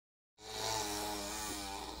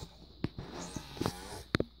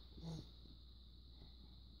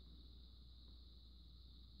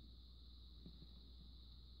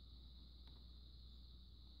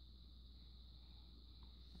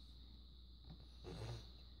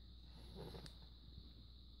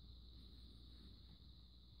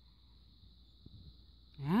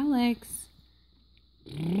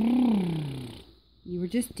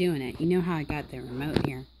just doing it. You know how I got the remote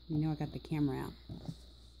here. You know I got the camera out.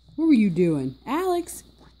 What were you doing? Alex?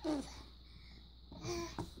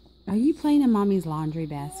 Are you playing in Mommy's laundry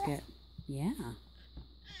basket? Yeah.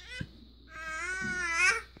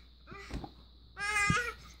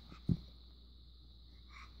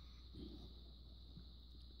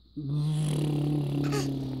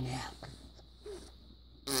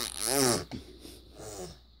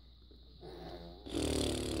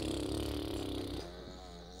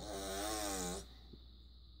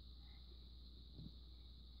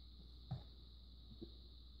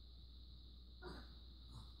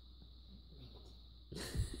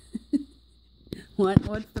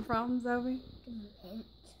 What's the problem, Zoe?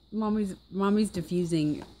 Mommy's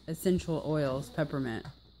diffusing essential oils, peppermint.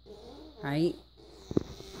 Right?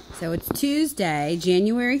 So it's Tuesday,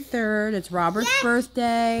 January 3rd. It's Robert's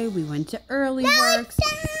birthday. We went to Early Works.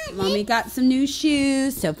 Mommy got some new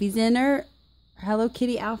shoes. Sophie's in her Hello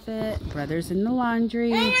Kitty outfit. Brother's in the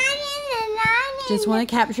laundry. Just want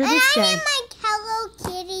to capture this day. I'm in my Hello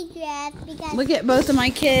Kitty dress because look at both of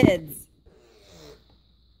my kids.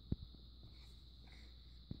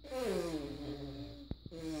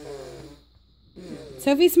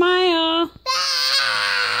 Sophie, smile.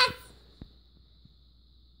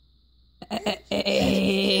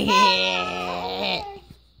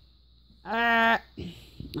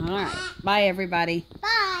 All right. Bye, everybody.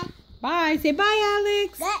 Bye. Bye. Say bye,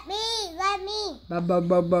 Alex. Let me. Bye, bye,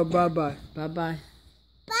 bye, bye, bye, bye. Bye, bye.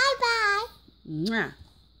 Bye, bye. Mwah.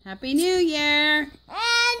 Happy New Year.